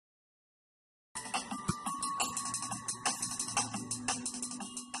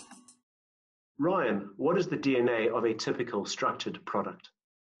Ryan, what is the DNA of a typical structured product?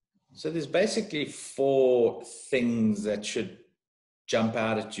 So there's basically four things that should jump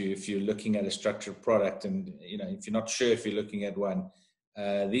out at you if you're looking at a structured product. And, you know, if you're not sure if you're looking at one,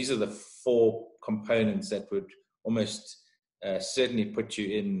 these are the four components that would almost certainly put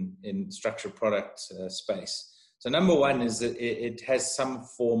you in structured product space. So number one is that it has some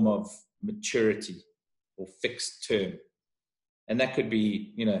form of maturity or fixed term. And that could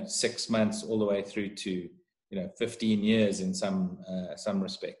be, 6 months all the way through to, 15 years in some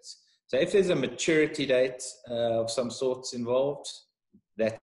respects. So if there's a maturity date of some sorts involved,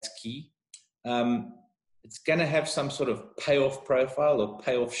 that's key. It's going to have some sort of payoff profile or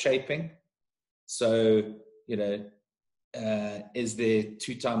payoff shaping. So, is there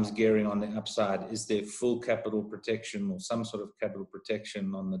 2 times gearing on the upside? Is there full capital protection or some sort of capital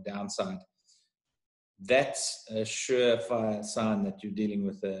protection on the downside? That's a surefire sign that you're dealing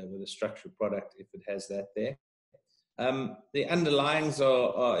with a structured product if it has that there. The underlyings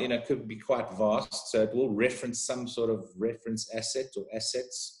are could be quite vast, so it will reference some sort of reference asset or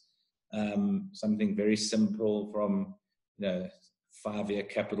assets, something very simple from 5-year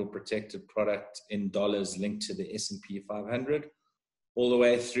capital protected product in dollars linked to the S&P 500, all the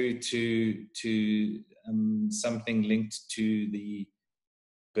way through to something linked to the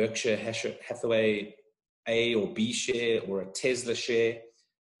Berkshire Hathaway A or B share or a Tesla share.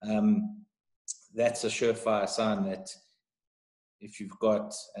 That's a surefire sign that if you've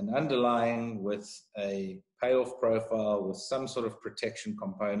got an underlying with a payoff profile with some sort of protection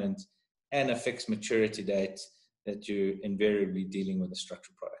component and a fixed maturity date, that you're invariably dealing with a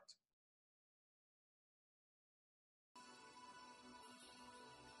structured product.